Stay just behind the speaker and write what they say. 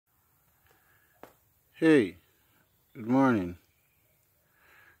Hey, good morning.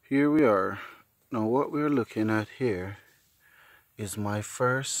 Here we are. Now what we're looking at here is my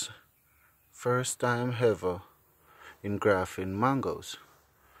first time ever in grafting mangoes.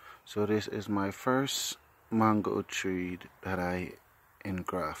 So this is my first mango tree that I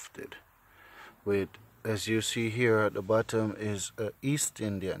engrafted with, as you see here at the bottom, is a East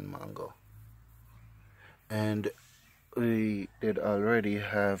Indian mango. And we did already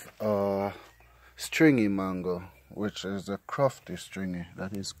have a stringy mango, which is a crafty stringy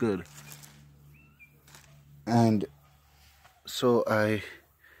that is good. And so I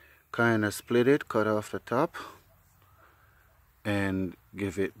kind of split it, cut off the top and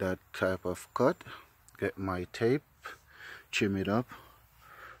give it that type of cut. Get my tape, trim it up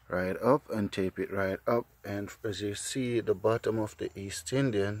right up and tape it right up, and as you see, the bottom of the East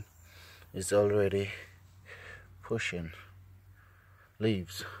Indian is already pushing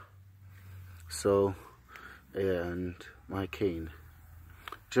leaves. So, and my cane,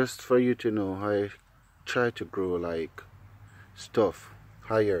 just for you to know, I try to grow like stuff,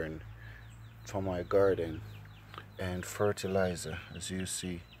 iron for my garden and fertilizer. As you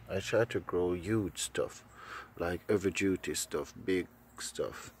see, I try to grow huge stuff, like heavy duty stuff, big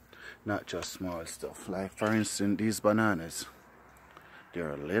stuff, not just small stuff. Like for instance, these bananas,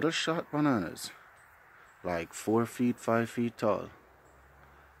 they're little short bananas, like 4 feet 5 feet tall,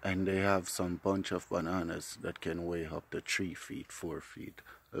 and they have some bunch of bananas that can weigh up to 3 feet 4 feet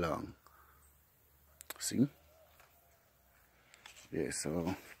long. See? Yeah,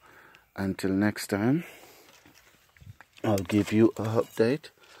 so until next time, I'll give you an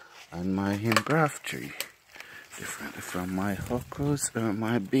update on my ingraft tree, different from my okras or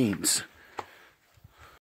my beans.